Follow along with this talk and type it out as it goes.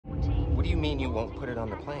What do you mean you won't put it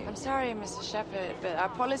on the plane? I'm sorry, Mr. Shepard, but our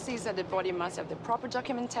policy is that the body must have the proper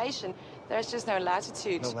documentation. There's just no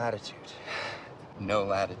latitude. No latitude. No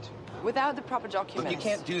latitude. Without the proper documents. Look, you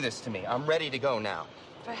can't do this to me. I'm ready to go now.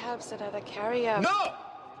 Perhaps another carrier. No!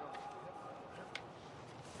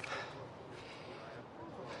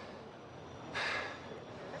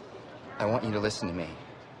 I want you to listen to me,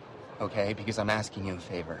 okay? Because I'm asking you a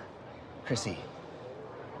favor. Chrissy,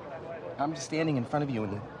 I'm standing in front of you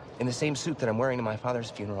in the same suit that I'm wearing to my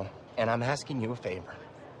father's funeral, and I'm asking you a favor.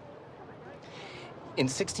 In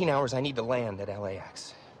 16 hours, I need to land at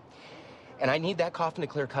LAX. And I need that coffin to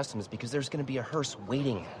clear customs because there's going to be a hearse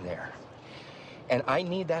waiting there. And I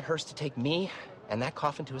need that hearse to take me and that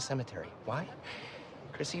coffin to a cemetery. Why?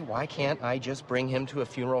 Chrissy, why can't I just bring him to a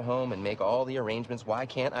funeral home and make all the arrangements? Why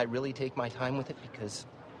can't I really take my time with it?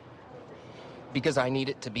 Because I need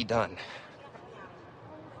it to be done.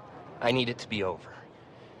 I need it to be over.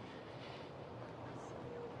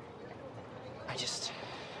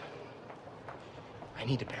 I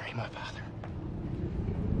need to bury my father.